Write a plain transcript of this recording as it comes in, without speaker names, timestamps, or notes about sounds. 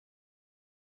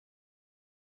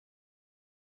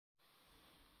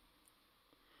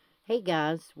Hey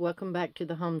guys, welcome back to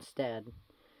the Homestead.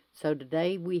 So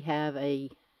today we have a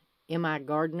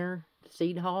MIGARDNER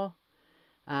seed haul.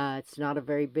 It's not a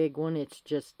very big one, it's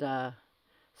just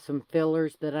some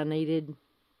fillers that I needed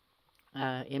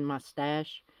in my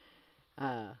stash.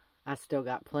 I still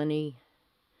got plenty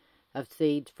of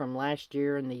seeds from last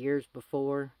year and the years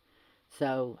before.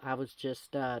 So I was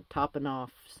just topping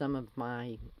off some of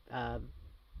my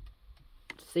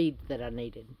seeds that I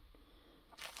needed.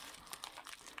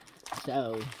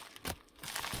 So,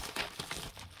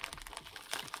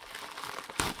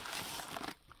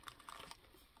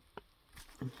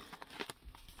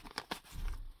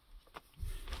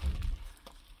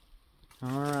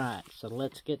 alright, so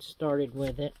let's get started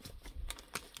with it.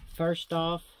 First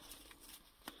off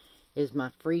is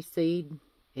my free seed.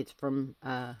 It's from,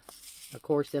 of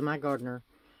course, MIGARDNER.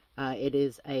 It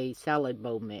is a salad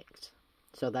bowl mix.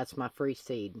 So that's my free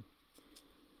seed.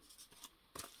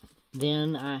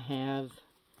 Then I have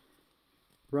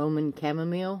Roman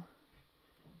chamomile.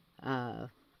 I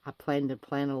plan to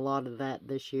plant a lot of that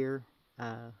this year.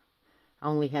 I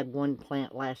only had one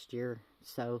plant last year,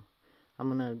 so I'm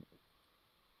going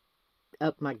to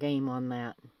up my game on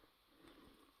that.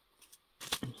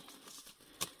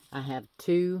 I have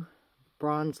 2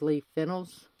 bronze leaf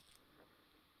fennels.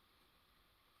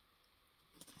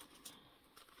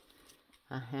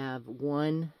 I have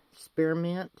 1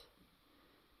 spearmint.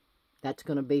 That's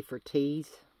going to be for teas.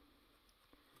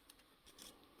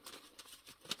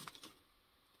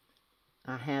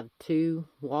 I have 2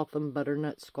 Waltham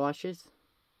butternut squashes.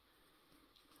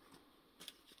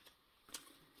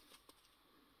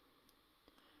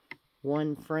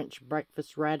 One French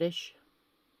breakfast radish.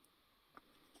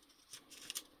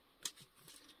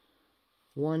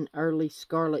 1 early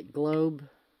scarlet globe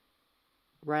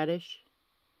radish.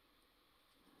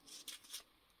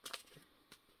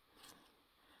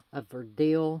 A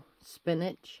verdille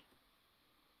spinach,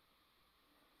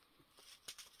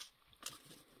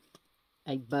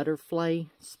 a butterfly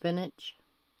spinach,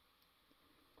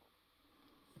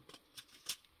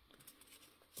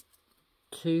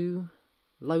 two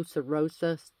Losa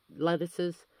Rosa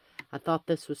lettuces. I thought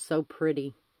this was so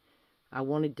pretty. I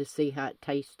wanted to see how it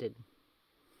tasted.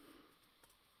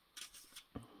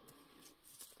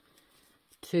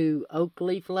 2 oak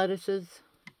leaf lettuces.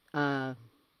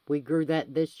 We grew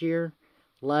that this year.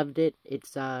 Loved it.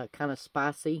 It's kind of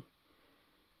spicy.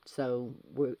 So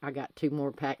I got 2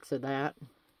 more packs of that.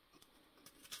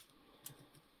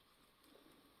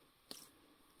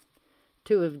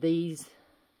 2 of these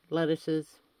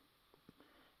lettuces.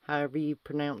 However you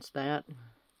pronounce that.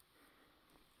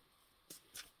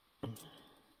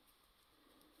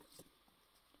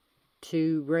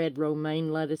 2 red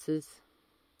romaine lettuces.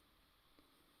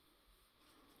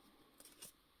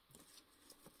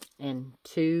 And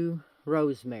 2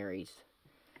 rosemaries.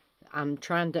 I'm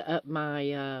trying to up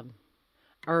my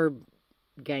herb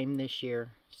game this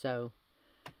year. So,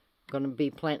 I'm going to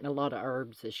be planting a lot of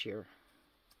herbs this year.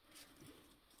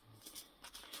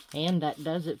 And that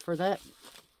does it for that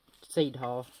seed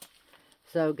haul.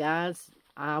 So, guys,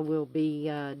 I will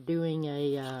be doing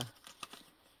a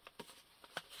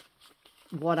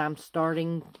what I'm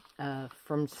starting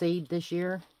from seed this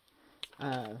year.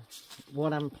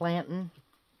 What I'm planting.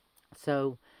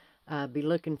 So, be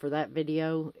looking for that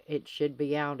video. It should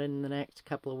be out in the next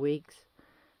couple of weeks.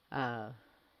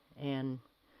 And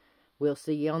we'll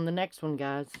see you on the next one,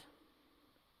 guys.